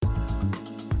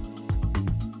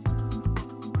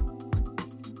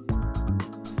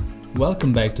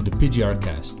Welcome back to the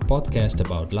PGRcast, podcast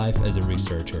about life as a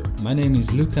researcher. My name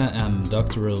is Luca, I'm a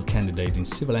doctoral candidate in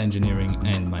civil engineering,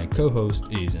 and my co-host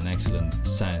is an excellent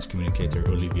science communicator,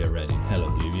 Olivia Reddy. Hello,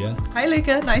 Olivia. Hi,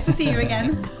 Luca. Nice to see you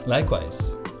again. Likewise.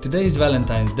 Today is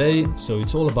Valentine's Day, so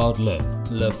it's all about love.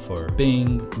 Love for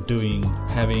being, doing,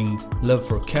 having, love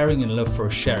for caring, and love for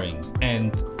sharing,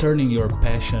 and turning your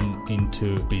passion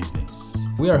into business.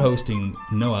 We are hosting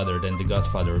no other than the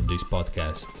godfather of this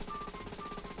podcast,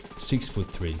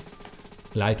 6'3",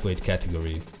 lightweight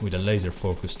category with a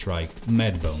laser-focused strike,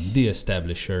 Madbone, the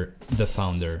establisher, the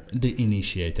founder, the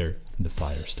initiator, the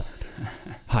fire starter.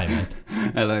 Hi, Matt.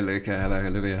 Hello, Luca. Hello,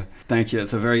 Olivia. Thank you.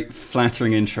 It's a very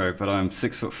flattering intro, but I'm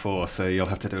 6'4", so you'll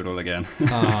have to do it all again.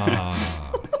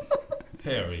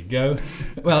 There we go.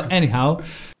 Well, anyhow,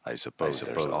 I suppose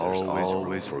there's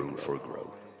always room for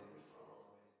growth.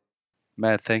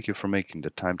 Matt, thank you for making the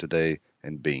time today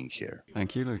and being here.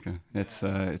 Thank you, Luca.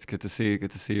 It's good to see you.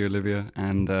 Good to see you, Olivia,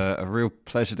 and a real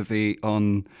pleasure to be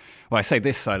on. Well, I say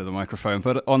this side of the microphone,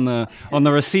 but on the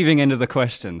receiving end of the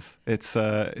questions. It's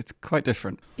quite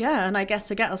different. Yeah, and I guess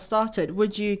to get us started,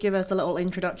 would you give us a little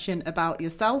introduction about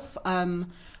yourself,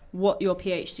 what your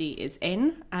PhD is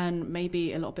in, and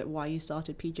maybe a little bit why you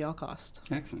started PGRcast?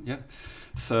 Excellent, yeah.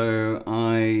 So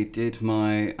I did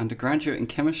my undergraduate in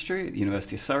chemistry at the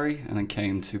University of Surrey and then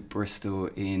came to Bristol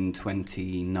in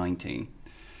 2019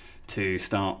 to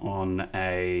start on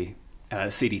a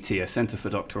CDT, a Centre for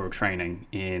Doctoral Training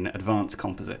in Advanced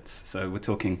Composites. So we're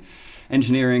talking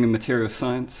engineering and materials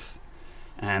science.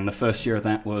 And the first year of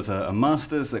that was a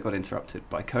master's that got interrupted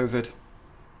by COVID.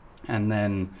 And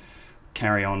then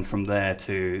carry on from there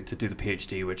to do the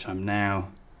PhD, which I'm now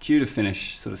due to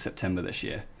finish sort of September this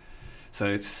year. So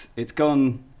it's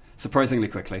gone surprisingly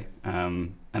quickly,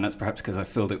 and that's perhaps because I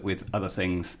filled it with other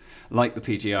things like the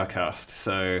PGRcast.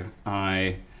 So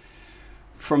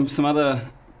from some other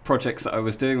projects that I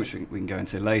was doing, which we can go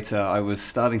into later, I was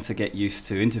starting to get used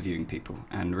to interviewing people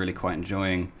and really quite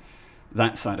enjoying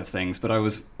that side of things. But I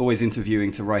was always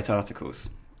interviewing to write articles,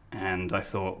 and I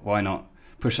thought, why not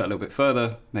push that a little bit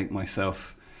further, make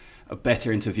myself a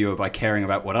better interviewer by caring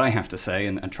about what I have to say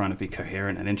and trying to be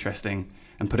coherent and interesting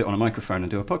and put it on a microphone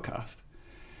and do a podcast.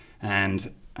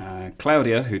 And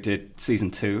Claudia, who did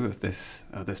season 2 of this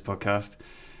podcast,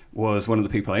 was one of the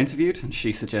people I interviewed, and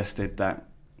she suggested that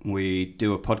we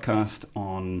do a podcast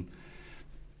on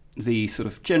the sort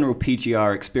of general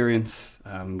PGR experience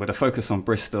with a focus on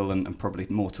Bristol and probably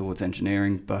more towards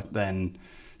engineering, but then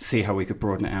see how we could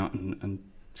broaden it out and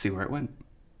see where it went.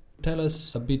 Tell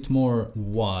us a bit more,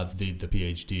 what did the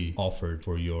PhD offer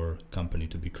for your company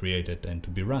to be created and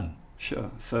to be run? Sure.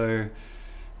 So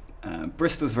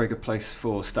Bristol's a very good place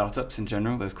for startups in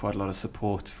general. There's quite a lot of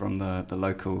support from the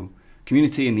local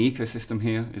community, and the ecosystem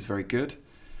here is very good.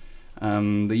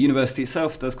 The university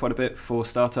itself does quite a bit for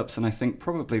startups, and I think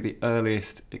probably the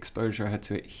earliest exposure I had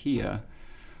to it here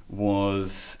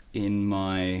was in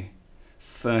my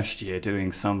first year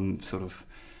doing some sort of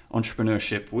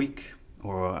entrepreneurship week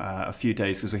or a few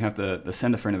days, because we have the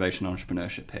Centre for Innovation and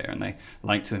Entrepreneurship here, and they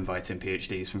like to invite in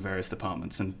PhDs from various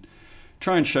departments and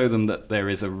try and show them that there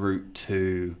is a route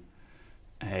to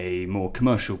a more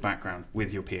commercial background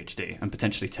with your PhD and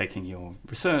potentially taking your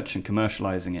research and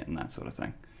commercializing it and that sort of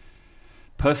thing.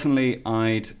 Personally,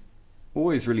 I'd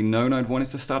always really known I'd wanted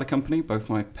to start a company.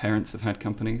 Both my parents have had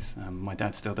companies. My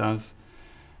dad still does.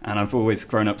 And I've always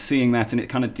grown up seeing that, and it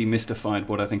kind of demystified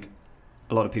what I think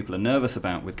a lot of people are nervous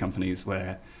about with companies,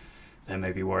 where they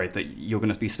may be worried that you're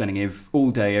going to be spending all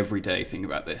day, every day thinking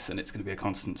about this, and it's going to be a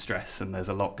constant stress, and there's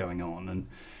a lot going on. And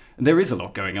there is a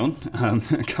lot going on.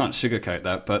 I can't sugarcoat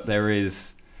that, but there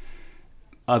is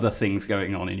other things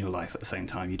going on in your life at the same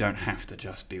time. You don't have to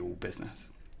just be all business.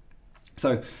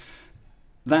 So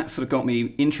that sort of got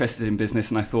me interested in business,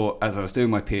 and I thought, as I was doing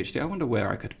my PhD, I wonder where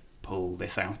I could pull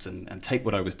this out and take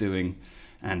what I was doing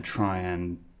and try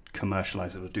and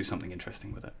commercialize it or do something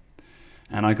interesting with it.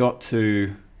 And I got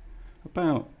to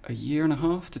about a year and a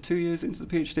half to 2 years into the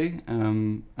PhD,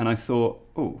 and I thought,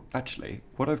 actually,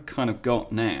 what I've kind of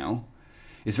got now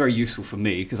is very useful for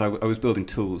me, because I was building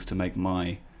tools to make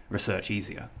my research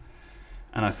easier.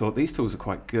 And I thought, these tools are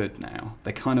quite good now.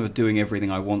 They kind of are doing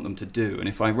everything I want them to do, and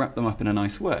if I wrap them up in a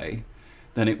nice way,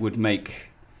 then it would make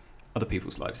other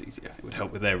people's lives easier. It would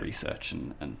help with their research,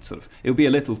 and sort of, it would be a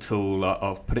little tool.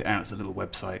 I'll put it out as a little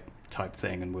website type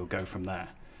thing, and we'll go from there.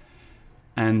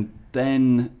 And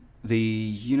then the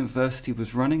university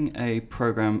was running a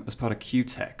program as part of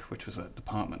QTech, which was a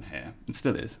department here, and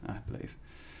still is, I believe,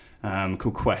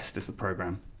 called Quest is the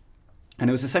program. And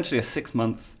it was essentially a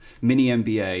 6-month mini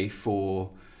MBA for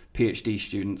PhD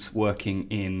students working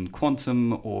in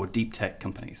quantum or deep tech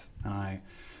companies. And I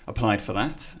applied for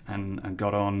that and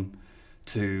got on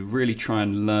to really try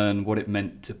and learn what it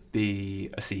meant to be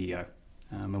a CEO.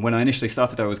 And when I initially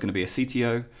started, I was going to be a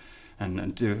CTO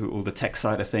and do all the tech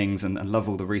side of things and love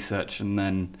all the research. And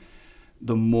then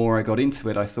the more I got into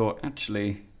it, I thought,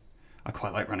 actually, I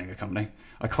quite like running a company.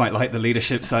 I quite like the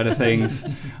leadership side of things.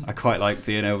 I quite like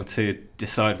being able to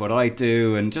decide what I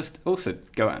do and just also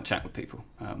go out and chat with people.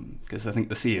 Because I think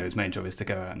the CEO's main job is to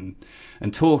go out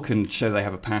and talk and show they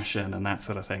have a passion and that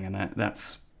sort of thing. And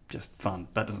that's just fun.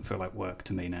 That doesn't feel like work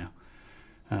to me now.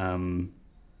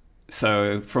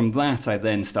 So from that, I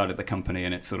then started the company,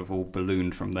 and it sort of all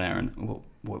ballooned from there. And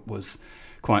what was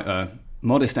quite a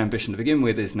modest ambition to begin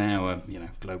with is now a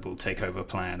global takeover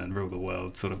plan and rule the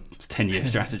world sort of 10-year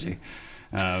strategy.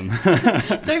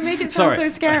 Don't make it sound so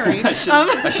scary. I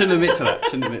shouldn't admit to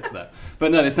that.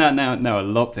 But no, it's now a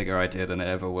lot bigger idea than it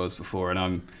ever was before, and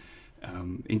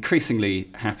I'm increasingly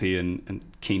happy and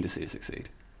keen to see it succeed.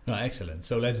 Oh, excellent.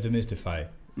 So let's demystify.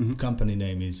 Mm-hmm. Company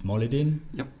name is Molydin.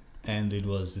 Yep. And it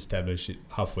was established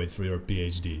halfway through your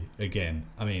PhD. Again,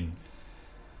 I mean,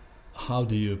 how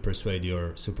do you persuade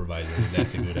your supervisor that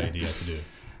that's a good idea to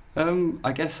do?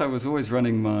 I guess I was always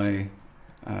running my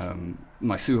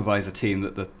supervisor team,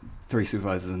 that the 3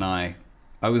 supervisors and I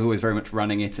was always very much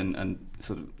running it and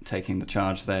sort of taking the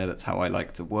charge there. That's how I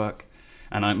like to work.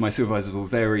 And my supervisors were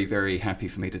very, very happy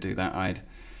for me to do that. I'd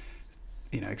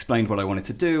explained what I wanted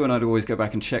to do, and I'd always go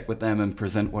back and check with them and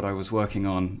present what I was working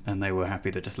on, and they were happy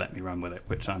to just let me run with it,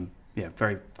 which I'm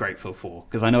very grateful for,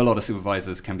 because I know a lot of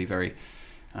supervisors can be very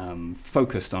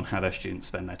focused on how their students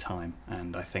spend their time,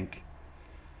 and I think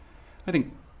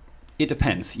it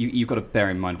depends. You've got to bear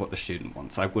in mind what the student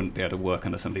wants. I wouldn't be able to work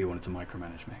under somebody who wanted to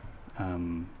micromanage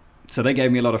me. So they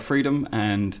gave me a lot of freedom,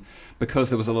 and because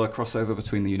there was a lot of crossover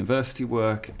between the university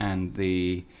work and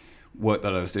the work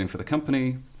that I was doing for the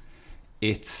company,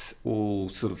 it's all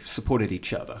sort of supported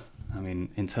each other. I mean,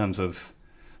 in terms of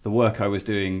the work I was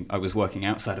doing, I was working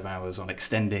outside of hours on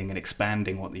extending and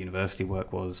expanding what the university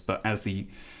work was. But as the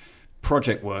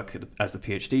project work, as the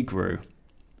PhD grew,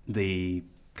 the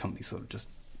company sort of just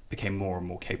became more and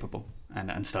more capable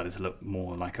and started to look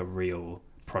more like a real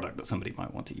product that somebody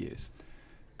might want to use.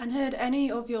 And had any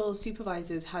of your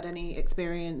supervisors had any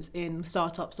experience in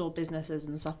startups or businesses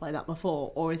and stuff like that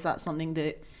before? Or is that something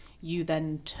that you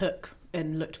then took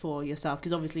and looked for yourself?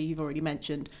 Because obviously you've already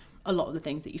mentioned a lot of the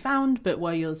things that you found, but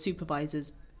were your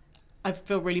supervisors, I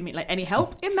feel really mean like any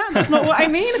help in that? That's not what I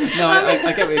mean. No,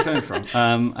 I get where you're coming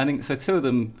from. I think so. 2 of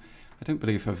them, I don't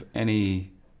believe have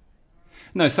any.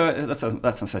 No, so that's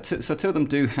unfair. So 2 of them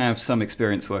do have some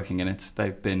experience working in it.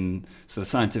 They've been sort of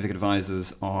scientific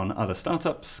advisors on other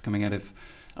startups coming out of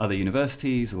other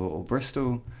universities or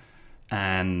Bristol,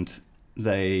 and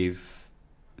they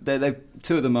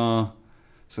 2 of them are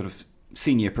sort of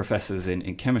senior professors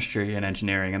in chemistry and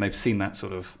engineering, and they've seen that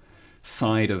sort of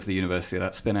side of the university,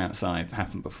 that spin out side,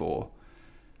 happen before.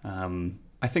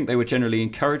 I think they were generally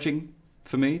encouraging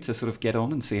for me to sort of get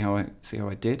on and see how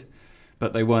I did,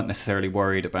 but they weren't necessarily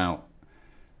worried about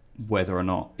whether or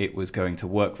not it was going to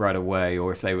work right away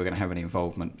or if they were going to have any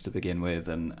involvement to begin with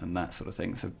and that sort of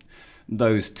thing. So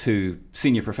those 2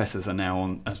 senior professors are now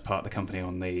on, as part of the company,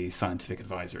 on the scientific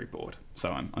advisory board.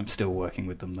 So I'm still working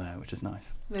with them there, which is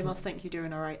nice. They must think you're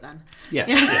doing all right then. Yes,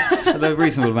 yeah. There's a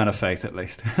reasonable amount of faith, at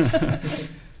least.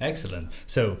 Excellent.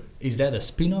 So is that a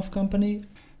spin-off company?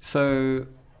 So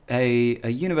a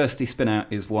university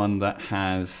spin-out is one that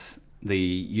has the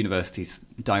university's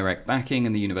direct backing,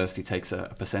 and the university takes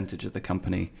a percentage of the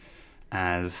company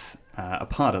as a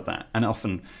part of that, and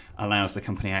often allows the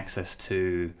company access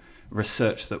to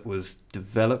research that was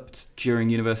developed during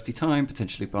university time,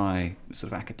 potentially by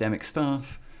sort of academic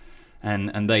staff,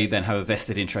 and they then have a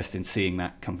vested interest in seeing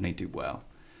that company do well.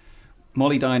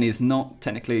 Molydin is not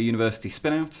technically a university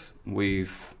spin-out.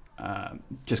 We've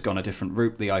just gone a different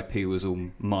route. The IP was all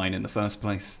mine in the first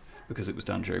place because it was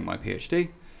done during my PhD,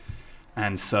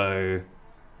 and so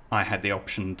I had the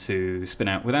option to spin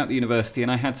out without the university,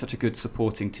 and I had such a good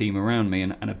supporting team around me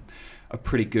and a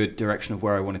pretty good direction of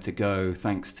where I wanted to go,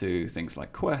 thanks to things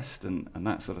like Quest and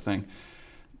that sort of thing,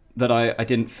 that I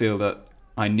didn't feel that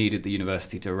I needed the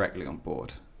university directly on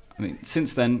board. I mean,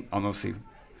 since then, I'm obviously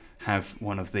have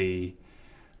one of the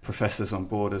professors on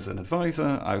board as an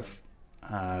advisor. I've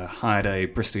hired a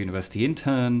Bristol University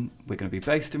intern. We're going to be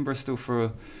based in Bristol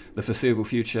for the foreseeable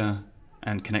future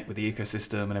and connect with the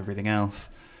ecosystem and everything else.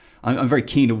 I'm very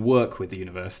keen to work with the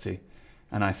university,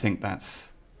 and I think that's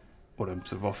what I'm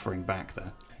sort of offering back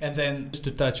there. And then just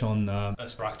to touch on a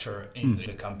structure in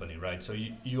the company, right? So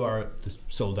you are the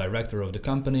sole director of the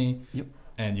company. Yep.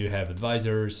 and you have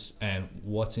advisors, and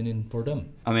what's in it for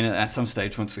them? I mean, at some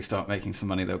stage, once we start making some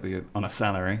money, they'll be on a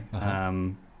salary. Uh-huh.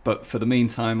 But for the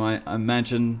meantime, I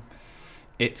imagine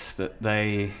it's that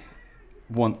they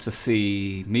want to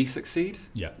see me succeed.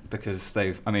 Yeah. Because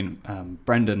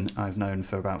Brendan I've known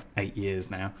for about 8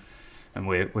 years now, and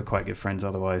we're quite good friends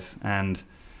otherwise. And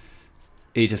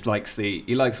he just likes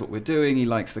what we're doing. He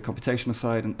likes the computational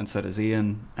side, and so does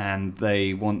Ian. And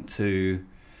they want to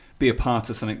be a part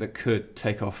of something that could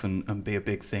take off and be a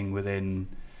big thing within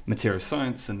material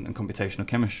science and computational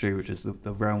chemistry, which is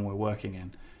the realm we're working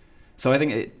in. So I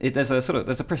think there's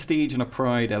a prestige and a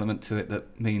pride element to it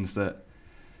that means that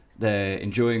they're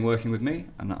enjoying working with me,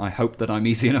 and I hope that I'm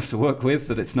easy enough to work with,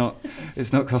 that it's not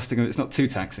costing them, it's not too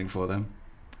taxing for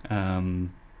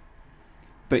them.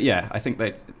 But yeah, I think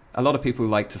that a lot of people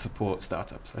like to support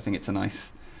startups. I think it's a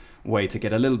nice way to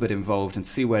get a little bit involved and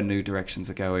see where new directions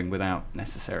are going without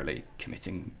necessarily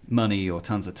committing money or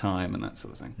tons of time and that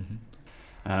sort of thing.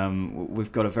 Mm-hmm.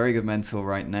 We've got a very good mentor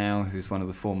right now who's one of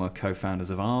the former co-founders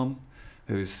of ARM,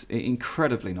 who's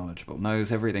incredibly knowledgeable,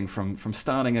 knows everything from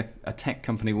starting a tech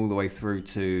company all the way through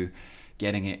to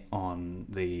getting it on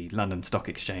the London Stock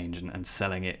Exchange and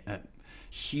selling it at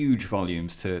huge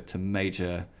volumes to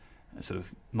major sort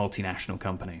of multinational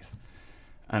companies.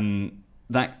 And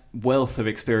that wealth of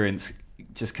experience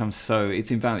just comes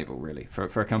it's invaluable, really, for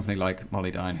a company like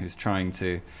Molydyne, who's trying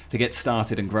to get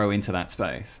started and grow into that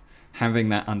space. Having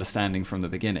that understanding from the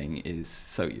beginning is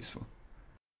so useful.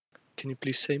 Can you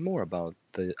please say more about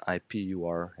the IP you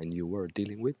were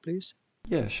dealing with, please?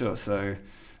 Yeah, sure. So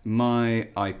my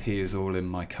IP is all in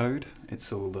my code.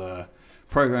 It's all the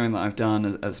programming that I've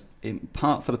done as in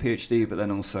part for the PhD, but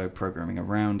then also programming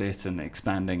around it and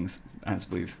expanding as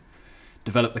we've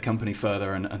developed the company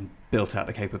further and built out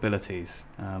the capabilities.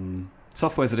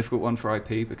 Software is a difficult one for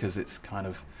IP because it's kind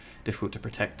of difficult to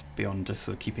protect beyond just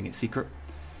sort of keeping it secret.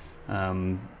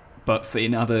 But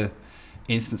in other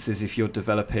instances, if you're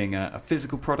developing a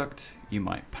physical product, you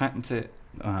might patent it.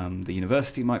 The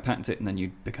university might patent it, and then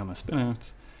you become a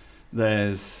spin-out.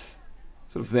 There's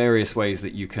sort of various ways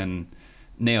that you can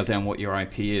nail down what your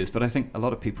IP is, but I think a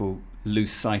lot of people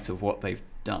lose sight of what they've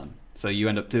done. So you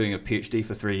end up doing a PhD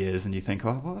for 3 years and you think,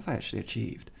 oh, what have I actually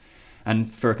achieved?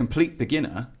 And for a complete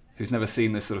beginner who's never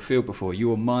seen this sort of field before,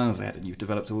 you're miles ahead and you've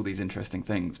developed all these interesting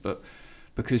things, but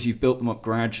because you've built them up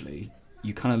gradually,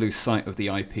 you kind of lose sight of the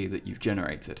IP that you've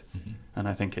generated. Mm-hmm. And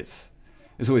I think it's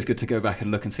always good to go back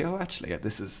and look and see, oh, actually,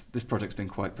 this project's been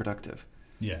quite productive.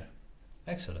 Yeah,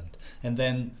 excellent. And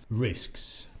then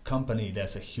risks. Company,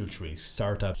 that's a huge risk.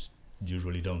 Startups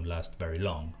usually don't last very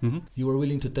long. Mm-hmm. You were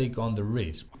willing to take on the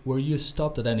risk. Were you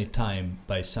stopped at any time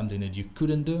by something that you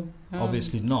couldn't do?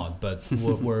 Obviously not, but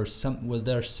was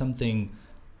there something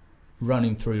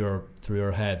running through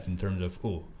your head in terms of,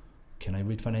 oh, can I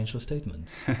read financial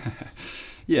statements?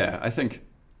 Yeah, I think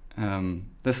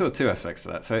there's sort of two aspects to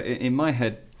that. So in my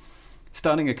head,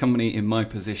 starting a company in my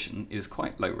position is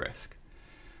quite low risk.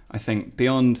 I think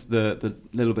beyond the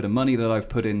little bit of money that I've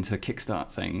put in to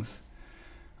kickstart things,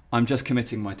 I'm just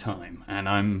committing my time, and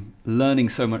I'm learning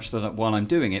so much that while I'm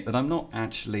doing it, that I'm not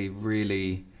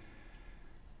really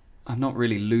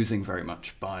losing very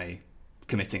much by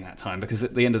committing that time, because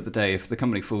at the end of the day, if the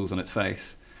company falls on its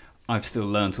face, I've still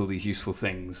learnt all these useful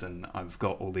things, and I've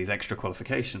got all these extra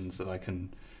qualifications that I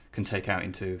can take out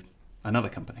into another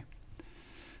company.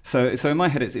 So in my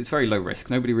head, it's very low risk.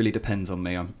 Nobody really depends on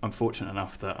me. I'm fortunate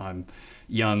enough that I'm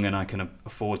young and I can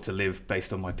afford to live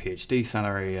based on my PhD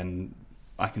salary, and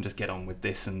I can just get on with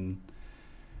this and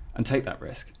take that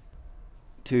risk.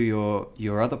 To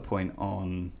your other point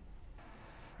on,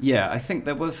 yeah, I think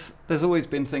there's always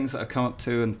been things that I've come up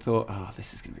to and thought, oh,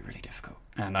 this is going to be really difficult.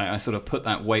 And I sort of put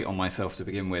that weight on myself to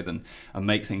begin with and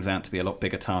make things out to be a lot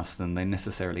bigger tasks than they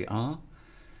necessarily are.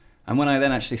 And when I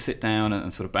then actually sit down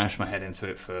and sort of bash my head into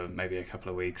it for maybe a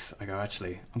couple of weeks, I go,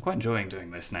 actually, I'm quite enjoying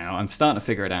doing this now. I'm starting to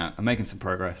figure it out. I'm making some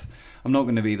progress. I'm not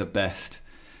going to be the best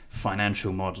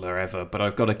financial modeler ever, but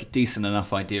I've got a decent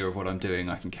enough idea of what I'm doing.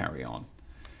 I can carry on.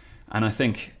 And I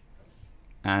think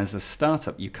as a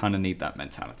startup, you kind of need that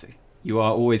mentality. You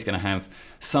are always going to have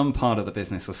some part of the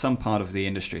business or some part of the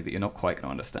industry that you're not quite going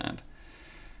to understand.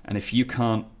 And if you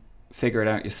can't figure it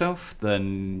out yourself,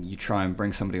 then you try and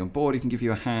bring somebody on board who can give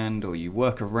you a hand, or you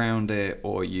work around it,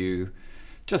 or you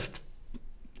just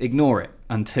ignore it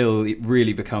until it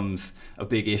really becomes a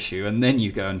big issue, and then you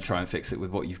go and try and fix it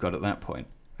with what you've got at that point.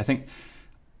 I think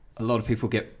a lot of people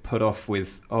get put off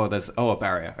with, there's a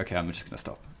barrier. Okay, I'm just going to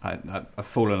stop. I've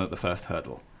fallen at the first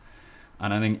hurdle.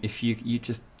 And I think if you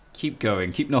just keep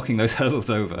going, keep knocking those hurdles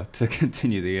over, to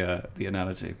continue the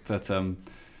analogy. But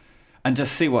and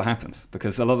just see what happens,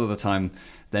 because a lot of the time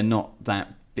they're not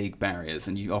that big barriers,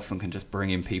 and you often can just bring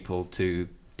in people to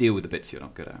deal with the bits you're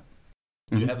not good at.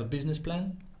 Do you have a business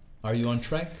plan? Are you on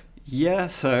track? Yeah,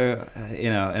 so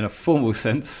in a formal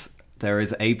sense, there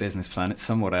is a business plan. It's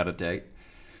somewhat out of date,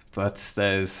 but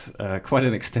there's quite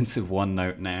an extensive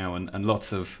OneNote now, and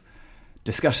lots of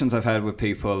discussions I've had with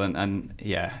people, and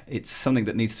yeah, it's something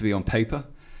that needs to be on paper,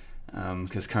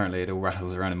 because currently it all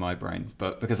rattles around in my brain.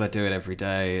 But because I do it every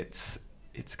day, it's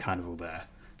kind of all there.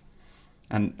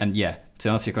 And yeah, to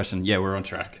answer your question, yeah, we're on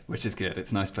track, which is good.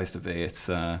 It's a nice place to be.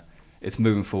 It's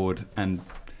moving forward, and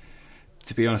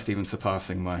to be honest, even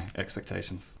surpassing my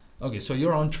expectations. Okay, so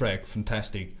you're on track,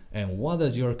 fantastic. And what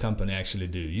does your company actually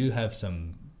do? You have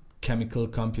some chemical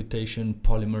computation,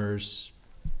 polymers.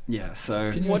 Yeah,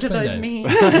 so what do those mean?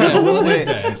 Yeah, what is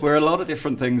that? we're a lot of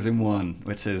different things in one,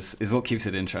 which is what keeps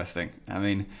it interesting. I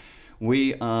mean,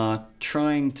 we are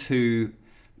trying to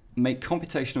make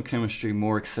computational chemistry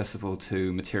more accessible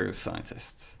to materials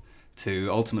scientists, to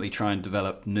ultimately try and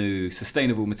develop new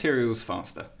sustainable materials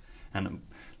faster, and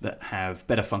that have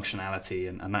better functionality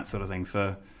and that sort of thing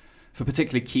for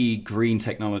particularly key green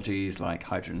technologies like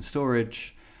hydrogen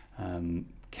storage,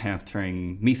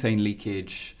 countering methane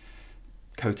leakage,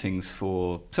 coatings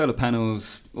for solar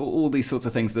panels, all these sorts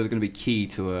of things that are going to be key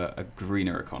to a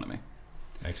greener economy.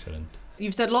 Excellent.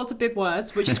 You've said lots of big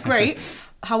words, which is great.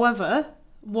 However,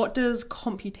 what does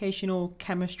computational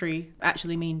chemistry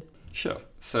actually mean? Sure.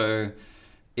 So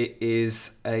it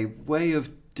is a way of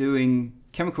doing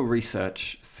chemical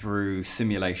research through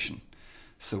simulation.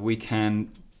 So we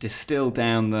can distill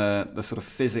down the sort of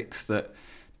physics that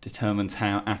determines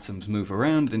how atoms move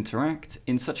around and interact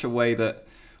in such a way that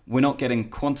we're not getting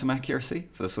quantum accuracy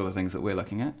for the sort of things that we're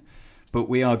looking at, but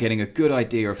we are getting a good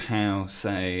idea of how,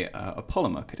 say, a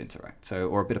polymer could interact, so,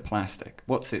 or a bit of plastic.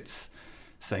 What's its,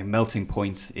 say, melting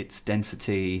point, its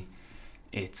density,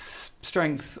 its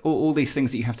strength, all these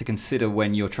things that you have to consider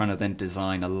when you're trying to then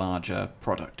design a larger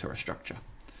product or a structure.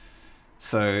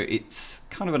 So it's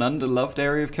kind of an underloved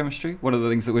area of chemistry. One of the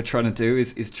things that we're trying to do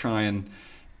is try and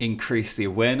increase the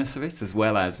awareness of it, as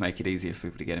well as make it easier for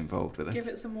people to get involved with it. Give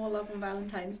it some more love on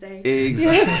Valentine's Day.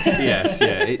 Exactly. Yes,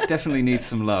 yeah. It definitely needs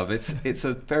some love. It's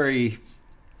a very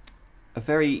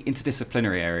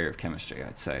interdisciplinary area of chemistry,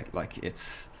 I'd say. Like,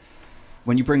 it's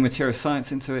when you bring material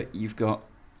science into it, you've got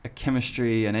a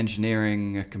chemistry, an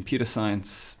engineering, a computer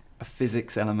science, a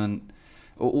physics element,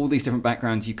 all these different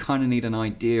backgrounds you kind of need an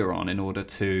idea on in order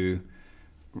to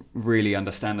really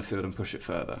understand the field and push it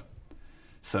further.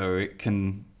 So it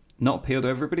can not appeal to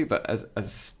everybody, but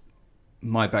as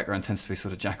my background tends to be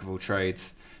sort of jack of all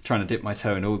trades, trying to dip my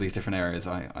toe in all these different areas,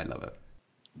 I love it.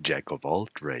 Jack of all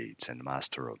trades and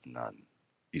master of none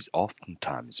is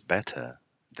oftentimes better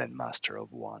than master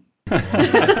of one.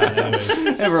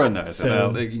 Everyone knows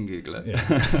So- that. You can Google it.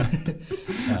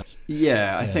 Yeah.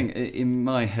 Yeah, I think in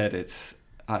my head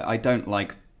I don't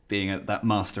like being that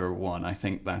master of one. I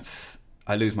think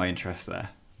I lose my interest there.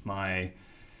 My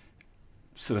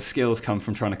sort of skills come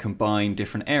from trying to combine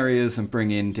different areas and bring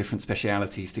in different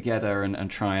specialities together and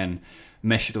try and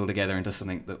mesh it all together into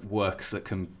something that works, that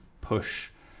can push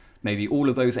maybe all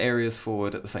of those areas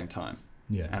forward at the same time.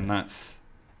 Yeah. And that's,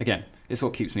 again, it's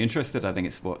what keeps me interested. I think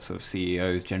it's what sort of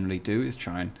CEOs generally do, is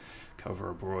try and cover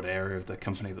a broad area of the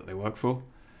company that they work for.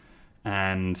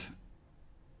 And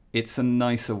it's a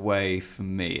nicer way for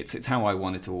me. It's how I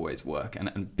want it to always work.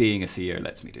 And being a CEO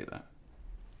lets me do that.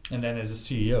 And then as a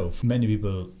CEO, many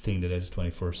people think that as a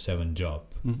 24/7 job.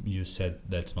 Mhm. You said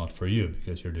that's not for you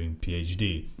because you're doing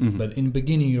PhD. Mhm. But in the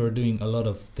beginning, you're doing a lot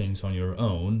of things on your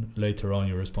own. Later on,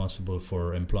 you're responsible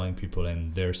for employing people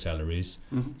and their salaries.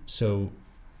 Mhm. So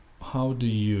how do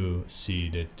you see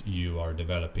that you are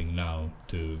developing now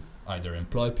to either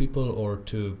employ people or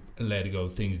to let go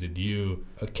things that you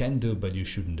can do but you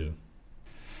shouldn't do?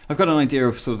 I've got an idea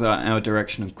of sort of our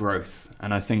direction of growth.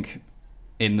 And I think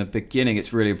in the beginning,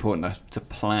 it's really important to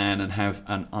plan and have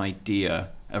an idea,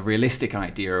 a realistic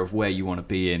idea of where you want to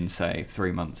be in, say,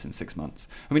 3 months, in 6 months.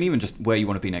 I mean, even just where you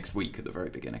want to be next week at the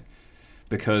very beginning.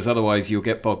 Because otherwise you'll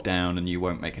get bogged down and you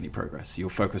won't make any progress. You'll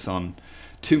focus on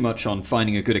too much on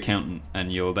finding a good accountant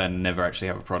and you'll then never actually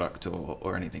have a product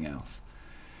or anything else.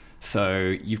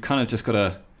 So you've kind of just got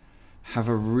to have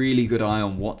a really good eye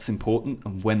on what's important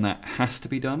and when that has to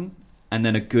be done. And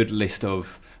then a good list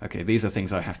of, okay, these are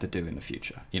things I have to do in the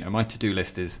future. You know, my to-do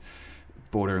list is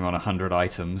bordering on 100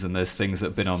 items, and there's things that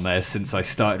have been on there since I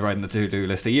started writing the to-do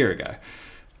list a year ago.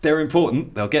 They're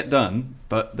important, they'll get done,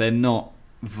 but they're not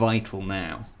vital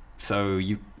now. So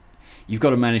you've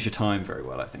got to manage your time very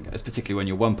well, I think, particularly when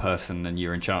you're one person and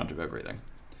you're in charge of everything.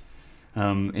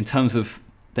 In terms of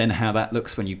Then how that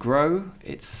looks when you grow,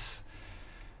 it's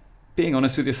being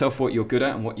honest with yourself what you're good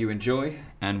at and what you enjoy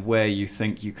and where you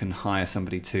think you can hire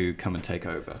somebody to come and take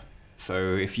over.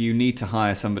 So if you need to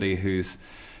hire somebody who's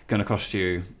going to cost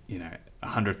you,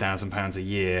 £100,000 a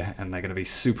year and they're going to be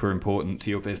super important to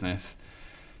your business,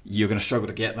 you're going to struggle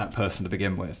to get that person to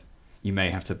begin with. You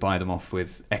may have to buy them off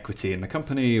with equity in the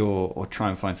company or try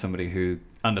and find somebody who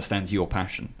understands your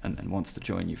passion and wants to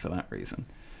join you for that reason.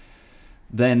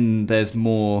 Then there's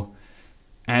more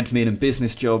admin and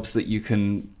business jobs that you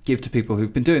can give to people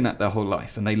who've been doing that their whole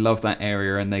life and they love that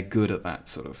area and they're good at that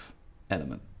sort of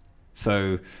element.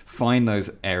 So find those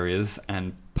areas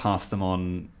and pass them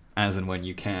on as and when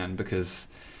you can, because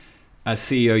as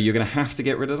CEO you're going to have to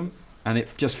get rid of them, and it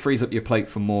just frees up your plate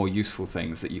for more useful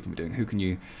things that you can be doing. Who can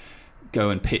you go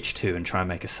and pitch to and try and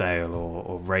make a sale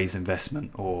or raise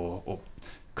investment or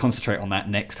concentrate on that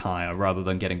next hire rather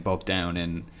than getting bogged down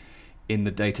in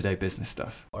the day-to-day business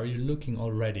stuff. Are you looking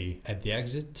already at the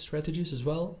exit strategies as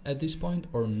well at this point,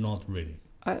 or not really?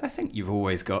 I think you've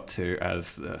always got to,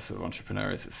 as the sort of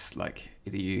entrepreneurs, it's like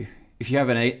if you have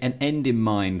an end in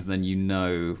mind, then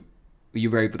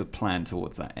you're able to plan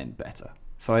towards that end better.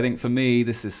 So I think for me,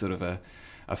 this is sort of a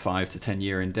 5 to 10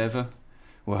 year endeavor.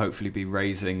 We'll hopefully be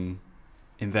raising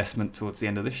investment towards the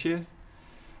end of this year,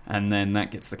 and then that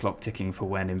gets the clock ticking for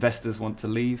when investors want to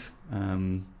leave.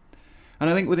 And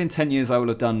I think within 10 years, I will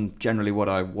have done generally what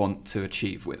I want to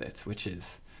achieve with it, which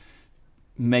is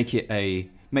make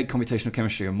computational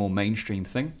chemistry a more mainstream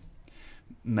thing,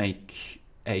 make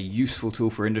a useful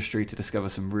tool for industry to discover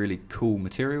some really cool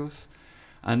materials,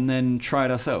 and then try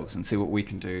it ourselves and see what we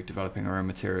can do, developing our own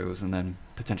materials and then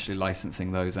potentially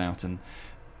licensing those out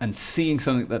and seeing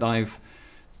something that I've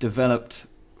developed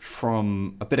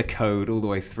from a bit of code all the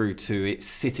way through to it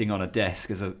sitting on a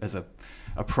desk as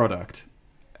a product.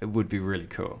 It would be really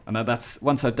cool. And that's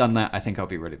once I've done that, I think I'll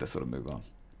be ready to sort of move on.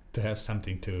 To have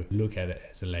something to look at it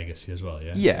as a legacy as well,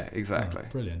 yeah? Yeah, exactly.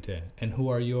 Oh, brilliant, yeah. And who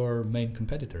are your main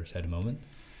competitors at the moment?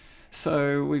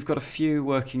 So we've got a few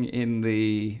working in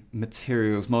the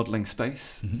materials modeling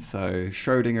space. Mm-hmm. So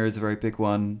Schrödinger is a very big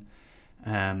one.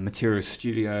 Materials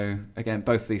Studio, again,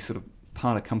 both these sort of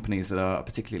part of companies that are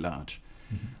particularly large.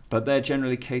 Mm-hmm. But they're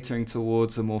generally catering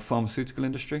towards a more pharmaceutical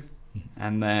industry. Mm-hmm.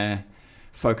 And their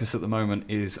focus at the moment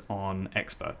is on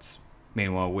experts.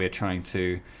 Meanwhile, we're trying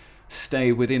to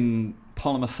stay within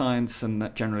polymer science, and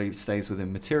that generally stays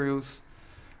within materials.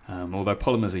 Although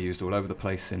polymers are used all over the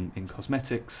place in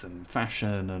cosmetics and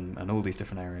fashion and all these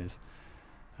different areas.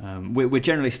 We're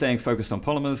generally staying focused on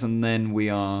polymers, and then we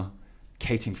are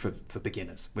catering for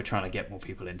beginners. We're trying to get more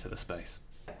people into the space.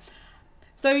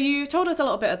 So you told us a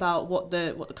little bit about what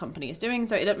the company is doing.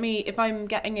 So if I'm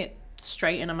getting it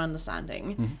straight and I'm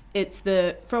understanding, mm-hmm. It's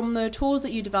from the tools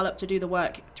that you developed to do the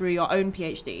work through your own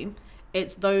PhD,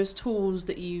 it's those tools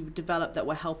that you developed that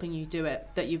were helping you do it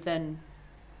that you've then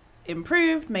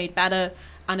improved, made better,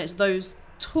 and it's those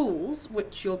tools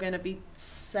which you're going to be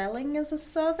selling as a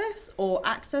service or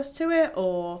access to it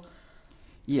or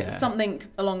something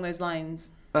along those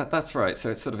lines. That's right.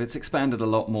 So it's expanded a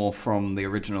lot more from the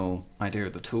original idea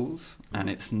of the tools, and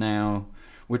it's now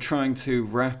we're trying to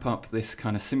wrap up this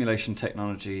kind of simulation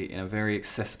technology in a very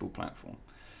accessible platform.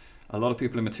 A lot of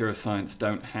people in materials science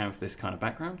don't have this kind of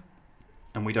background,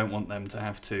 and we don't want them to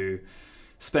have to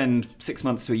spend 6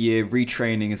 months to a year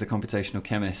retraining as a computational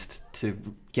chemist to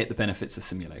get the benefits of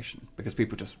simulation, because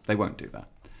people they won't do that.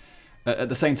 At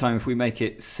the same time, if we make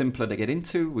it simpler to get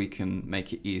into, we can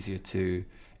make it easier to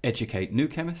educate new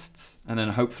chemists and then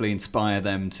hopefully inspire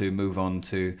them to move on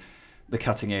to the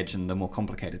cutting edge and the more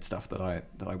complicated stuff that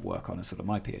I work on as sort of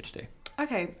my PhD.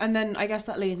 Okay, and then I guess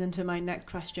that leads into my next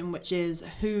question, which is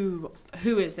who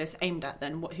is this aimed at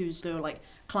then? Who's the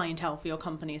clientele for your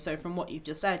company? So from what you've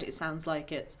just said, it sounds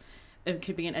like it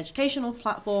could be an educational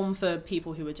platform for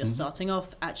people who are just mm-hmm. starting off,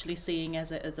 actually seeing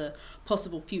as a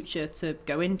possible future to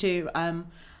go into.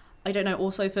 I don't know,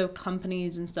 also for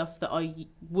companies and stuff that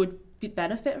would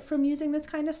benefit from using this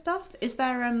kind of stuff. Is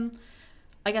there an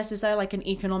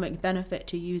economic benefit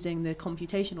to using the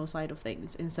computational side of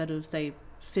things instead of, say,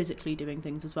 physically doing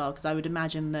things as well? Because I would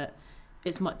imagine that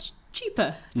it's much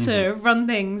cheaper mm-hmm. to run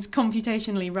things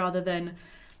computationally rather than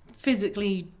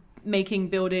physically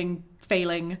building,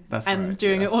 failing,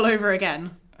 doing it all over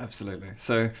again. Absolutely.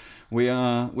 So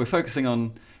we're focusing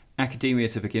on academia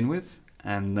to begin with,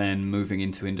 and then moving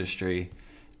into industry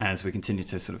as we continue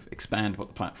to sort of expand what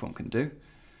the platform can do.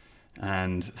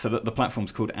 And so the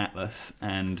platform's called Atlas,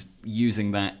 and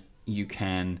using that you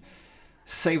can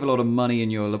save a lot of money in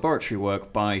your laboratory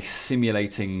work by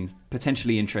simulating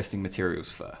potentially interesting materials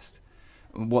first.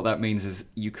 What that means is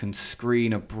you can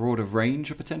screen a broader range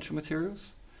of potential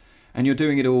materials And you're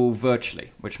doing it all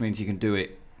virtually, which means you can do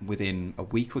it within a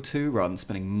week or two rather than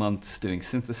spending months doing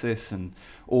synthesis and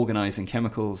organizing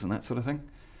chemicals and that sort of thing.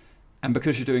 And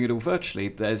because you're doing it all virtually,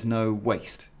 there's no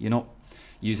waste. You're not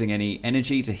using any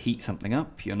energy to heat something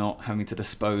up. You're not having to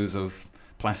dispose of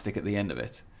plastic at the end of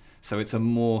it. So it's a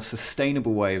more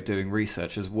sustainable way of doing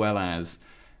research, as well as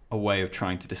a way of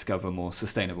trying to discover more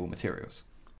sustainable materials.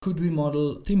 Could we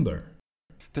model timber?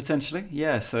 Potentially,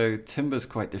 yeah. So timber's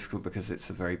quite difficult because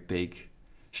it's a very big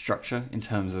structure in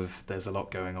terms of there's a lot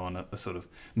going on at the sort of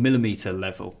millimeter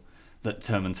level that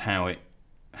determines how it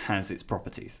has its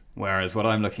properties. Whereas what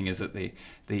I'm looking is at the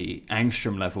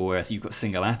angstrom level, where you've got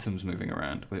single atoms moving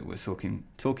around. We're talking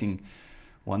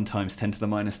 1 ×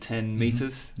 10⁻10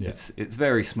 meters. Yeah. It's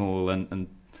very small and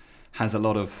has a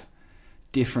lot of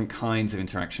different kinds of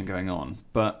interaction going on.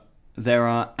 But there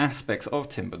are aspects of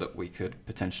timber that we could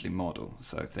potentially model.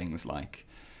 So things like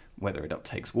whether it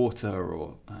uptakes water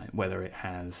or whether it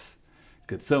has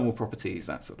good thermal properties,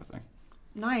 that sort of thing.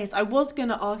 Nice. I was going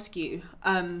to ask you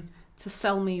to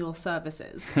sell me your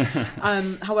services.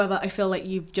 However, I feel like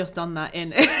you've just done that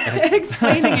in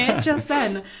explaining it just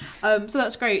then. So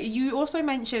that's great. You also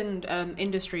mentioned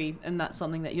industry, and that's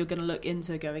something that you're going to look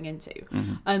into going into.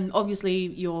 Mm-hmm. Obviously,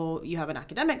 you have an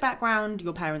academic background.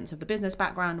 Your parents have the business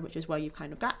background, which is where you've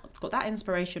kind of got that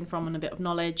inspiration from and a bit of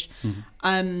knowledge.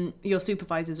 Mm-hmm. Your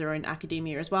supervisors are in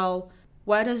academia as well.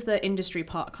 Where does the industry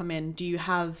part come in? Do you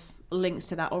have links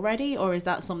to that already, or is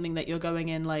that something that you're going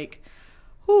in like,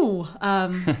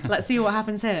 let's see what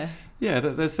happens here? Yeah,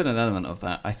 there's been an element of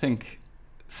that. I think,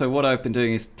 so what I've been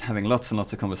doing is having lots and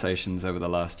lots of conversations over the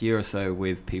last year or so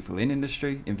with people in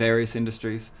industry, in various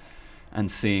industries, and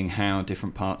seeing how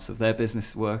different parts of their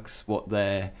business works, what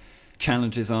their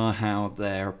challenges are, how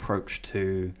their approach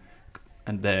to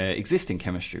and their existing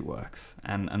chemistry works.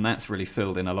 And that's really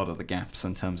filled in a lot of the gaps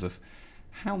in terms of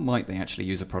how might they actually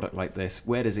use a product like this?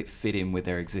 Where does it fit in with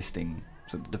their existing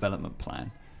sort of development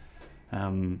plan?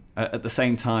 At the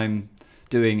same time,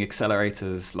 doing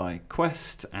accelerators like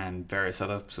Quest and various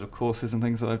other sort of courses and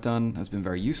things that I've done has been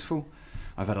very useful.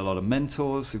 I've had a lot of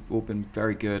mentors who've all been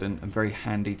very good and very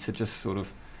handy to just sort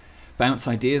of bounce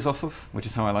ideas off of, which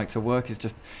is how I like to work, is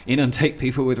just inundate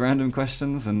people with random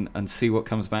questions and see what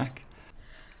comes back.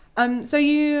 So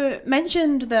you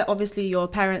mentioned that obviously your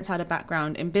parents had a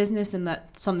background in business, and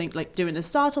that something like doing a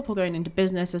startup or going into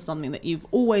business is something that you've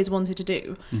always wanted to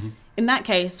do. Mm-hmm. In that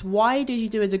case, why did you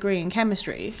do a degree in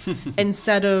chemistry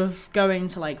instead of going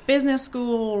to like business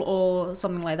school or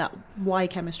something like that? Why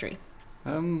chemistry?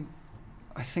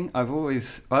 I think I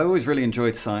always really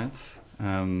enjoyed science.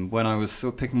 When I was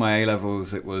sort of picking my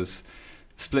A-levels, it was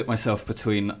split myself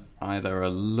between either a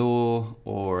law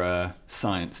or a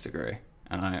science degree.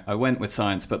 And I went with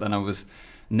science, but then I was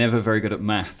never very good at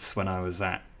maths when I was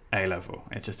at A-level.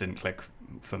 It just didn't click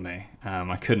for me.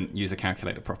 I couldn't use a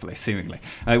calculator properly, seemingly.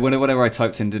 Whatever I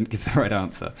typed in didn't give the right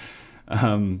answer.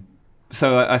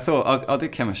 So I thought, I'll do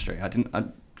chemistry.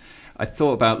 I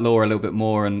thought about law a little bit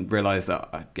more and realised that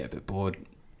I'd get a bit bored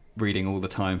reading all the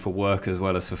time for work as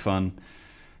well as for fun,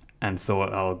 and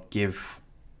thought I'll give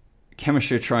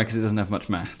chemistry a try because it doesn't have much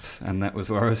maths. And that was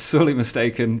where I was sorely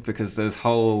mistaken, because there's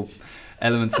whole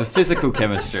elements of physical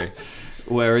chemistry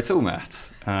where it's all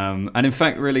maths. And in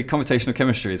fact, really, computational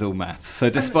chemistry is all maths. So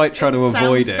despite trying to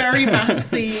avoid it... Sounds very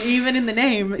mathsy, even in the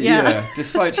name. Yeah,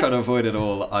 despite trying to avoid it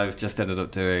all, I've just ended up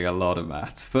doing a lot of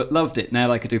maths. But loved it.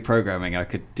 Now I could do programming. I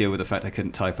could deal with the fact I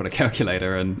couldn't type on a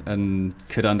calculator and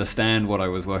could understand what I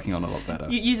was working on a lot better.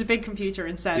 You use a big computer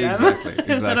instead. Exactly.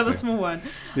 Instead of a small one.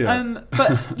 Yeah.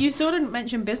 But you still didn't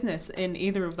mention business in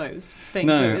either of those things.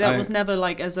 No, so that was never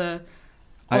like as a...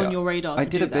 on your radar. I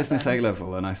did a business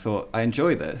A-level, and I thought, I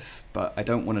enjoy this, but I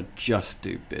don't want to just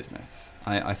do business.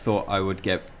 I thought I would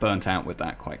get burnt out with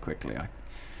that quite quickly.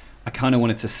 I kind of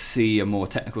wanted to see a more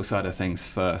technical side of things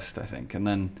first, I think. And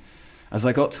then as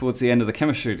I got towards the end of the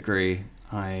chemistry degree,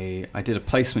 I did a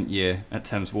placement year at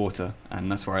Thames Water,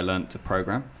 and that's where I learnt to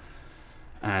program.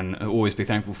 And I'll always be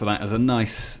thankful for that as a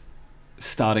nice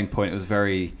starting point. It was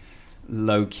very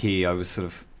low-key. I was sort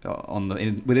of...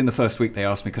 within the first week they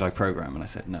asked me could I program, and I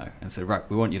said no, and said, right,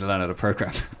 we want you to learn how to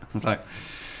program. I was like,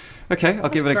 okay, I'll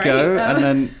give it a go.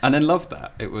 And then loved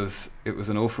that. It was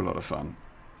an awful lot of fun.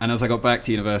 And as I got back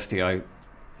to university, I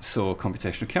saw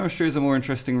computational chemistry as a more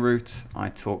interesting route. I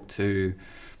talked to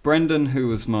Brendan, who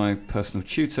was my personal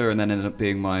tutor and then ended up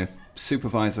being my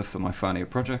supervisor for my final year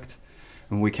project,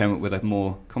 and we came up with a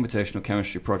more computational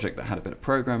chemistry project that had a bit of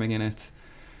programming in it.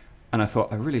 And I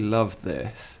thought, I really loved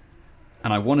this,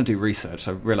 and I want to do research.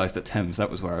 I realised at Thames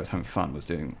that was where I was having fun, was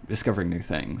discovering new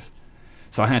things.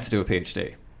 So I had to do a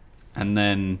PhD. And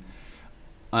then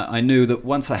I knew that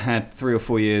once I had 3 or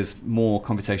 4 years more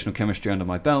computational chemistry under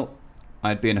my belt,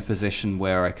 I'd be in a position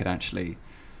where I could actually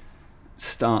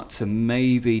start to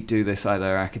maybe do this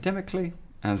either academically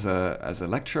as a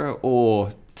lecturer,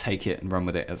 or take it and run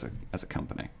with it as a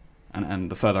company. And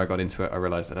the further I got into it, I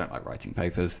realized I don't like writing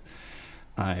papers.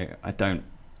 I don't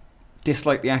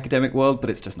dislike the academic world, but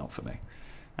it's just not for me.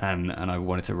 And I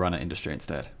wanted to run an industry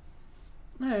instead.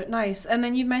 No, nice. And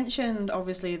then you mentioned,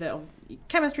 obviously, the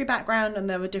chemistry background, and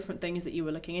there were different things that you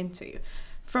were looking into.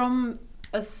 From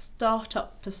a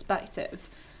startup perspective,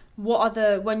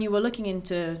 when you were looking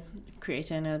into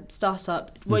creating a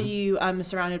startup, were you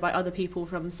surrounded by other people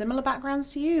from similar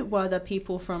backgrounds to you? Were there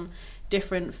people from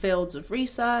different fields of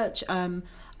research?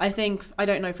 I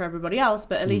don't know for everybody else,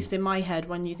 but at least in my head,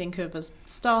 when you think of a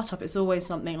startup, it's always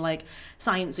something like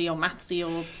sciencey or mathsy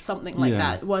or something like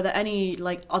that. Were there any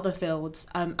like other fields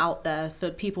out there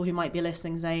for people who might be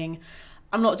listening saying,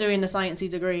 I'm not doing a sciencey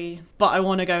degree, but I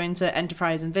want to go into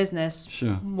enterprise and business?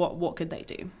 Sure. What could they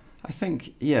do? I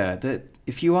think, that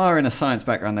if you are in a science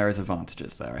background, there is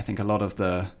advantages there. I think a lot of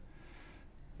the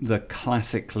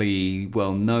classically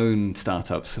well-known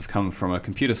startups have come from a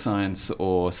computer science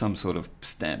or some sort of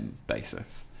STEM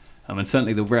basis. And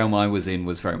certainly the realm I was in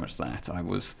was very much that. I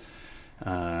was,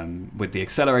 with the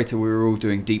accelerator, we were all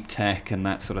doing deep tech and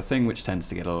that sort of thing, which tends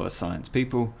to get a lot of science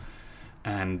people.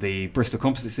 And the Bristol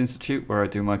Composites Institute, where I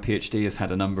do my PhD, has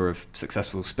had a number of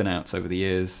successful spin-outs over the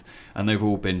years, and they've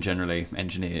all been generally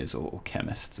engineers or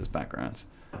chemists as backgrounds.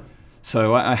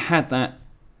 So I had that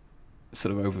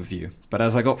sort of overview. But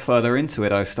as I got further into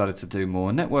it, I started to do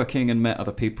more networking and met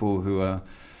other people who are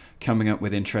coming up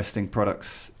with interesting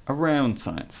products around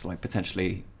science, like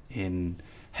potentially in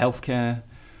healthcare,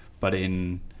 but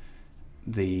in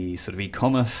the sort of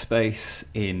e-commerce space,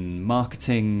 in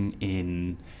marketing,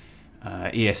 in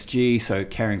ESG, so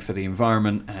caring for the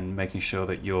environment and making sure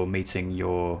that you're meeting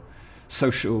your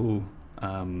social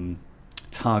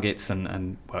targets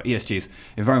and ESG's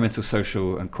environmental,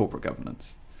 social, and corporate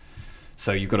governance.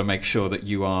 So you've got to make sure that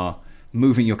you are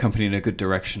moving your company in a good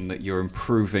direction, that you're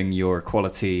improving your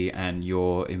equality and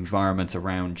your environment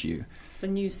around you. It's the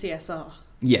new CSR.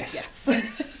 Yes.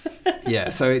 Yeah,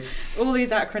 so it's all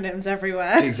these acronyms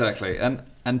everywhere. Exactly. And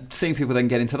seeing people then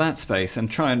get into that space and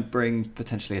try and bring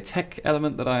potentially a tech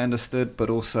element that I understood, but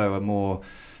also a more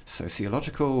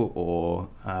sociological or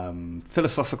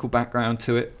philosophical background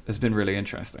to it has been really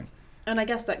interesting. And I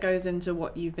guess that goes into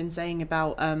what you've been saying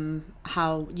about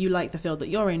how you like the field that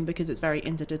you're in, because it's very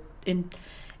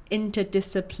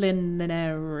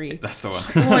interdisciplinary. That's the one.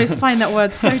 I always find that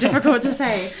word so difficult to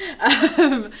say.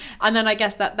 And then I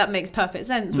guess that makes perfect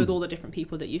sense with all the different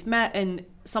people that you've met, and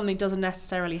something doesn't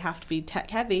necessarily have to be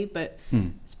tech heavy, but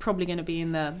it's probably going to be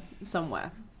in there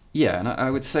somewhere. Yeah, and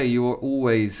I would say you're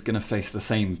always going to face the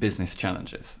same business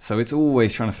challenges. So it's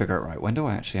always trying to figure out, right, when do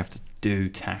I actually have to do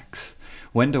tax?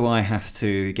 When do I have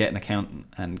to get an accountant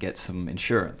and get some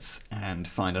insurance and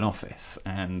find an office?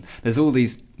 And there's all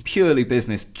these purely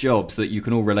business jobs that you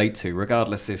can all relate to,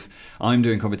 regardless if I'm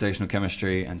doing computational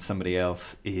chemistry and somebody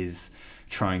else is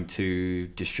trying to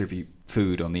distribute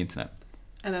food on the internet.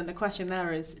 And then the question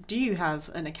there is, do you have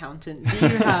an accountant? Do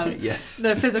you have yes.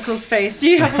 the physical space? Do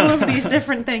you have all of these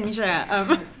different things?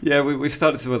 Yeah, we've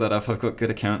started to build that up. I've got good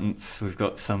accountants. We've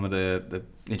got some of the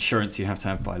insurance you have to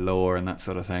have by law and that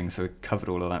sort of thing. So we've covered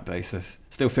all of that basis.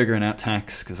 Still figuring out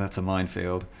tax, because that's a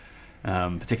minefield.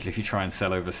 Particularly if you try and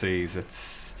sell overseas,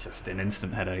 it's just an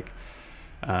instant headache.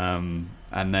 And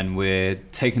then we're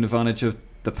taking advantage of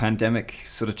the pandemic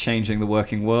sort of changing the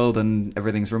working world, and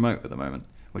everything's remote at the moment,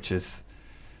 which is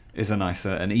a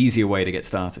nicer, an easier way to get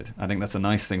started. I think that's a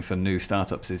nice thing for new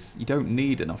startups, is you don't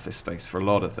need an office space for a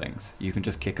lot of things. You can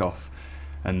just kick off,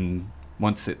 and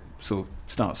once it sort of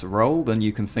starts to roll, then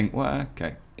you can think, well,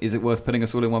 okay, is it worth putting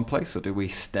us all in one place, or do we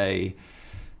stay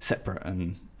separate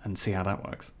and see how that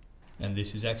works? And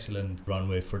this is excellent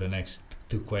runway for the next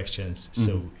two questions.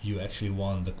 So you actually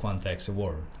won the Quantex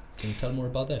Award. Can you tell more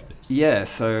about that, please? Yeah,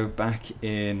 so back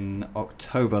in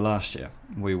October last year,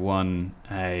 we won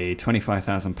a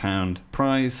 £25,000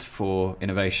 prize for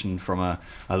innovation from a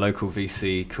local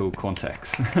VC called Quantex.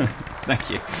 Thank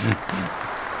you.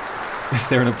 Is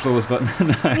there an applause button?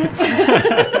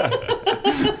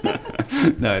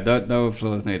 No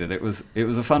applause needed. It was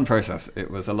a fun process.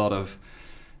 It was a lot of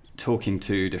talking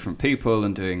to different people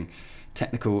and doing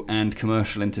technical and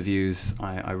commercial interviews.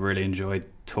 I really enjoyed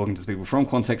talking to the people from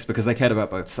Quantex, because they cared about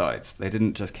both sides. They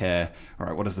didn't just care, all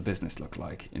right, what does the business look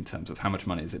like in terms of how much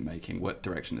money is it making, what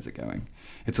direction is it going?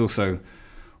 It's also,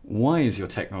 why is your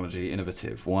technology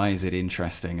innovative? Why is it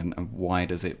interesting, and why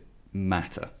does it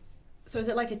matter? So is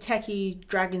it like a techie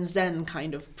Dragon's Den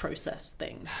kind of process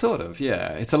thing? Sort of,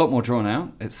 yeah. It's a lot more drawn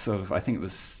out. It's sort of, I think it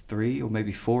was 3 or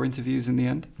maybe 4 interviews in the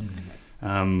end,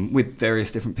 with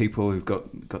various different people who've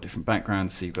got different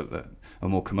backgrounds. So you've got a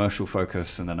more commercial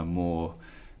focus and then a more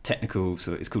technical,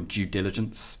 so it's called due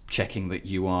diligence, checking that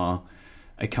you are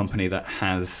a company that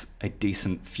has a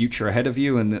decent future ahead of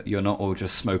you and that you're not all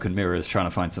just smoke and mirrors trying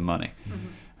to find some money.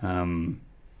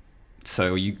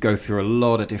 So you go through a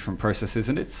lot of different processes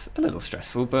and it's a little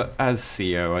stressful, but as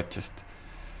CEO,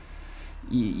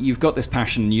 you've got this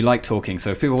passion, you like talking,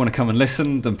 so if people want to come and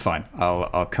listen, then fine,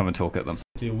 I'll come and talk at them.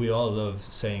 We all love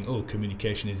saying, oh,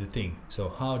 communication is the thing. So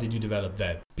how did you develop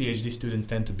that? PhD students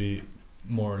tend to be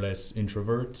more or less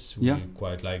introverts. We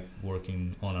quite like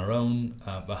working on our own,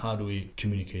 but how do we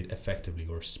communicate effectively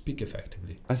or speak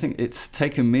effectively? I think it's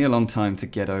taken me a long time to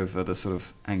get over the sort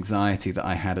of anxiety that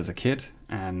I had as a kid,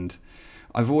 and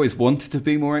I've always wanted to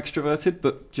be more extroverted,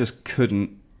 but just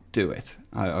couldn't do it.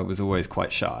 I was always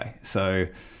quite shy. So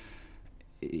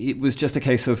it was just a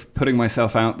case of putting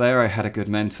myself out there. I had a good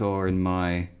mentor in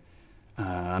my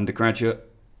undergraduate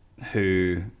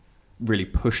who really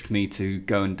pushed me to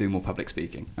go and do more public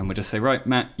speaking, and would just say, right,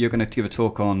 Matt, you're going to give a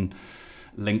talk on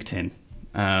LinkedIn.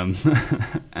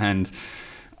 And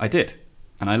I did.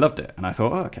 And I loved it. And I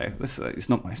thought, oh, okay, this it's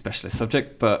not my specialist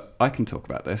subject, but I can talk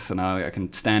about this, and I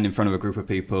can stand in front of a group of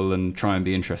people and try and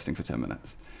be interesting for 10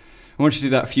 minutes. And once you do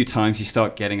that a few times, you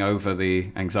start getting over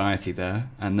the anxiety there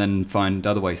and then find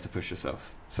other ways to push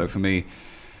yourself. So for me,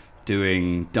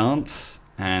 doing dance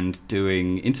and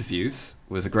doing interviews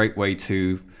was a great way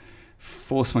to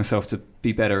force myself to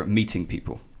be better at meeting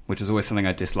people, which was always something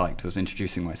I disliked, was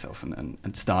introducing myself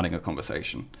and starting a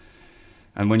conversation.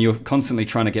 And when you're constantly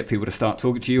trying to get people to start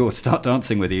talking to you or start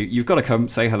dancing with you, you've got to come,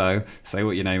 say hello, say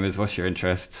what your name is, what's your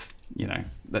interests,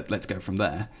 let's go from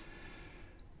there.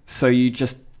 So you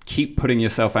just keep putting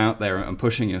yourself out there and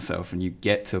pushing yourself, and you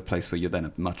get to a place where you're then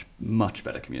a much, much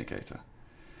better communicator.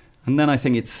 And then I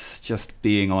think it's just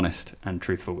being honest and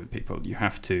truthful with people. You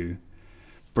have to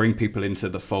bring people into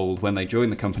the fold when they join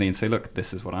the company and say, look,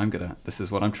 this is what I'm good at. This is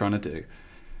what I'm trying to do.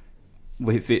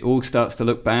 If it all starts to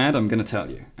look bad, I'm going to tell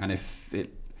you. And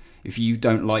if you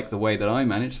don't like the way that I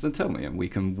manage, then tell me, and we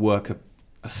can work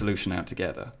a solution out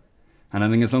together. And I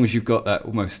think as long as you've got that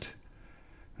almost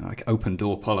like open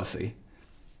door policy,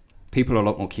 people are a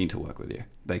lot more keen to work with you.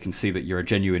 They can see that you're a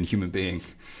genuine human being,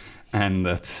 and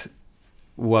that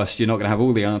whilst you're not going to have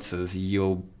all the answers,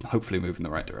 you'll hopefully move in the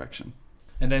right direction.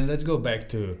 And then let's go back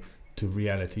to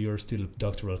reality. You're still a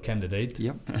doctoral candidate.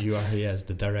 Yep. You are here as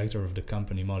the director of the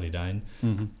company Molydine.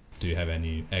 Mm-hmm. Do you have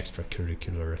any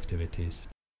extracurricular activities?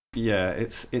 Yeah,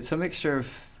 it's a mixture of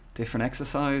different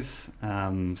exercise.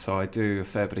 So I do a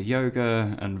fair bit of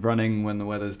yoga and running when the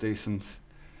weather's decent,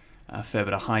 a fair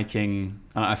bit of hiking.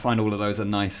 I find all of those are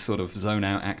nice sort of zone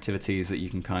out activities that you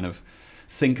can kind of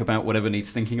think about whatever needs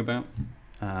thinking about.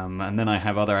 And then I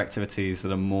have other activities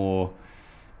that are more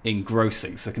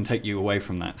engrossing, so can take you away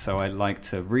from that. So I like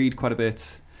to read quite a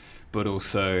bit, but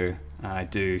also I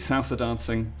do salsa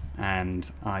dancing,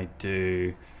 and I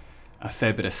do a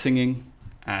fair bit of singing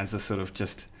as a sort of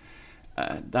just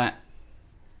that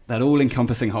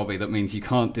all-encompassing hobby that means you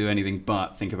can't do anything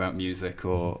but think about music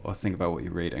or think about what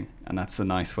you're reading, and that's a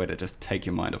nice way to just take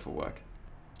your mind off of work.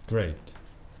 Great.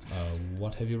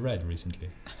 What have you read recently?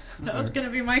 That was going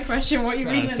to be my question. What are you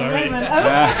reading at the moment?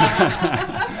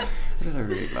 What did I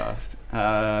read last?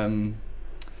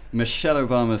 Michelle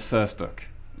Obama's first book.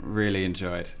 Really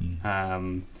enjoyed.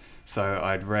 So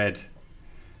I'd read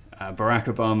Barack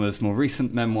Obama's more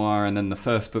recent memoir and then the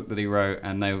first book that he wrote,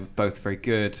 and they were both very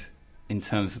good in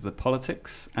terms of the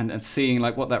politics and seeing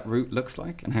like what that route looks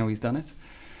like and how he's done it.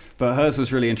 But hers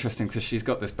was really interesting because she's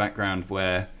got this background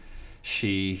where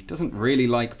she doesn't really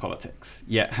like politics,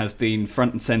 yet has been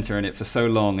front and center in it for so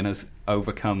long and has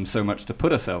overcome so much to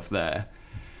put herself there,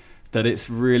 that it's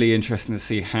really interesting to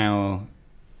see how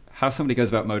somebody goes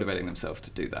about motivating themselves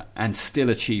to do that and still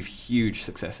achieve huge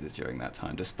successes during that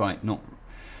time, despite not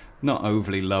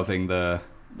overly loving the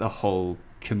whole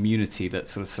community that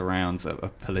sort of surrounds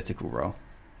a political role.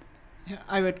 Yeah,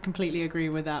 I would completely agree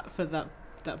with that for that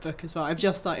book as well. I've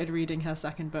just started reading her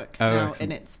second book now, excellent.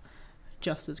 And it's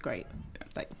just as great.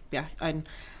 Like, yeah, I'm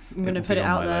going to put it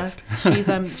out there.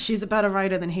 List. She's a better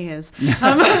writer than he is. He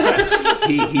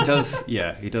does.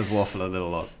 Yeah, he does waffle a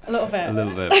little bit.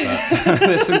 But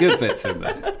there's some good bits in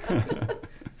there.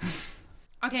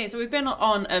 Okay, so we've been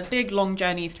on a big long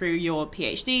journey through your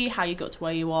PhD, how you got to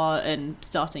where you are, and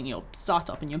starting your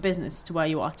startup and your business to where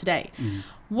you are today.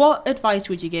 What advice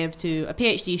would you give to a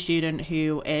PhD student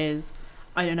who is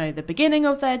I don't know, the beginning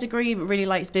of their degree but really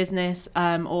likes business,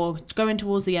 or going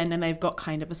towards the end and they've got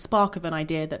kind of a spark of an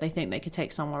idea that they think they could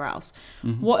take somewhere else.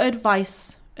 What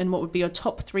advice and what would be your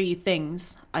top 3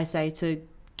 things, I say, to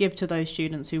give to those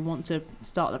students who want to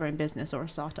start their own business or a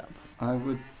startup? I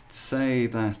would say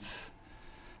that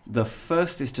the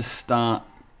first is just start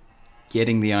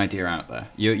getting the idea out there.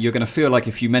 You're going to feel like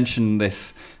if you mention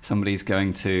this, somebody's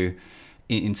going to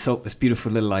insult this beautiful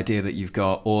little idea that you've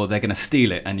got, or they're going to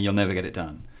steal it and you'll never get it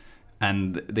done.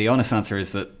 And the honest answer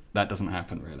is that doesn't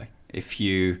happen, really. If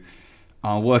you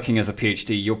are working as a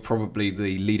PhD, you're probably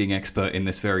the leading expert in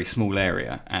this very small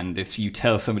area. And if you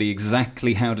tell somebody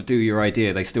exactly how to do your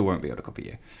idea, they still won't be able to copy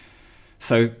you.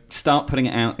 So start putting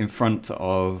it out in front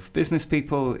of business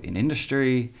people, in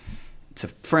industry, to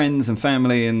friends and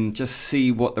family, and just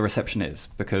see what the reception is,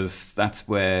 because that's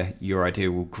where your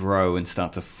idea will grow and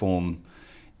start to form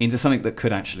into something that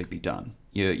could actually be done.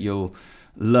 You'll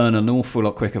learn an awful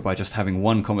lot quicker by just having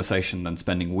one conversation than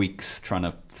spending weeks trying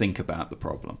to think about the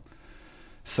problem.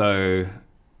 So,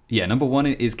 yeah, number 1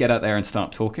 is get out there and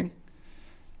start talking.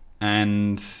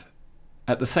 And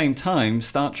at the same time,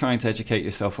 start trying to educate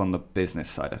yourself on the business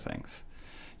side of things.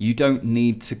 You don't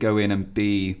need to go in and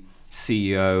be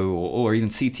CEO or even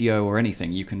CTO or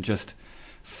anything. You can just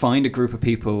find a group of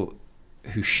people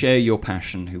who share your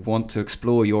passion, who want to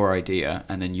explore your idea,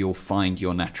 and then you'll find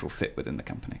your natural fit within the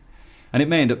company. And it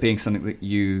may end up being something that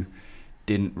you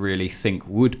didn't really think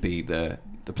would be the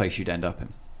place you'd end up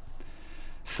in.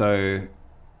 So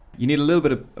you need a little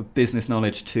bit of business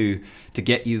knowledge to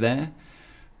get you there.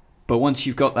 But once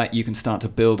you've got that, you can start to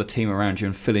build a team around you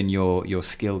and fill in your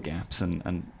skill gaps.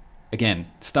 And again,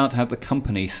 start to have the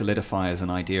company solidify as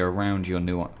an idea around your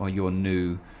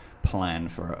new plan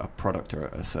for a product or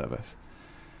a service.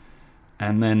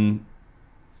 And then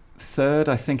third,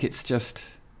 I think it's just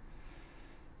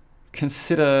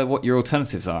consider what your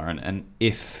alternatives are. And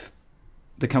if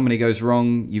the company goes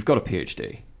wrong, you've got a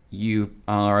PhD. You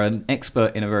are an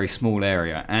expert in a very small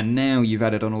area, and now you've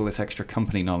added on all this extra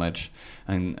company knowledge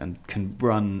and can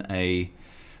run a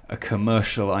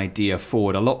commercial idea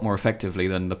forward a lot more effectively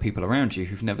than the people around you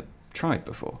who've never tried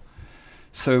before.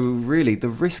 So really, the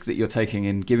risk that you're taking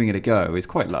in giving it a go is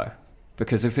quite low,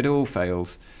 because if it all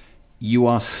fails, you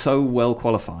are so well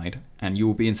qualified and you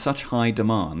will be in such high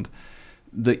demand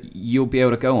that you'll be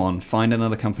able to go on, find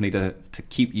another company to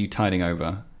keep you tiding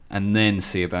over, and then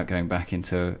see about going back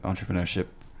into entrepreneurship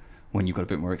when you've got a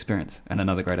bit more experience and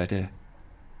another great idea.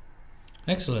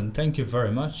 Excellent. Thank you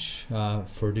very much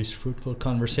for this fruitful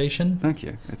conversation. Thank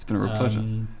you. It's been a real pleasure.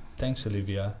 Thanks,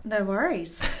 Olivia. No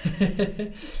worries.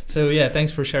 So yeah,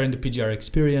 thanks for sharing the PGR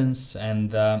experience,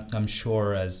 and I'm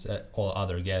sure, as all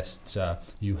other guests,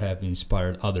 you have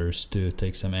inspired others to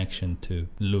take some action to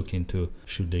look into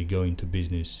should they go into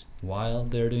business while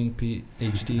they're doing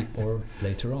PhD or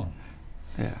later on.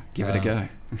 Yeah, give it a go.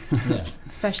 Yeah.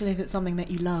 Especially if it's something that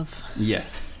you love.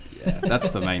 Yes, yeah, that's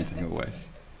the main thing always.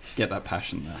 Get that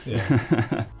passion there.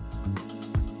 Yeah.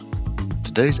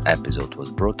 Today's episode was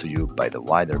brought to you by the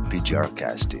wider PGR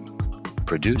Cast team.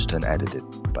 Produced and edited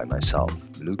by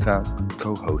myself, Luca,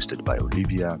 co-hosted by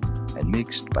Olivia, and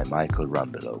mixed by Michael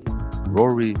Rambelow.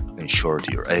 Rory ensured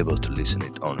you're able to listen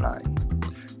it online.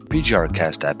 PGR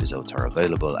Cast episodes are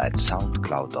available at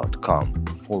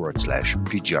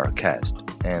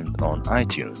soundcloud.com/PGRcast and on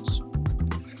iTunes.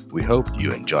 We hope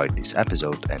you enjoyed this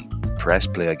episode and press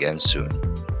play again soon.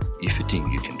 If you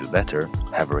think you can do better,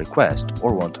 have a request,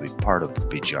 or want to be part of the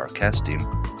PGR Cast team,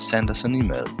 send us an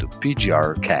email to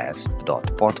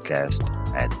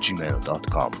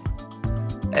pgrcast.podcast@gmail.com.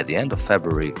 At the end of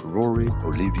February, Rory,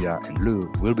 Olivia, and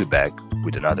Lou will be back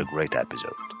with another great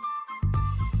episode.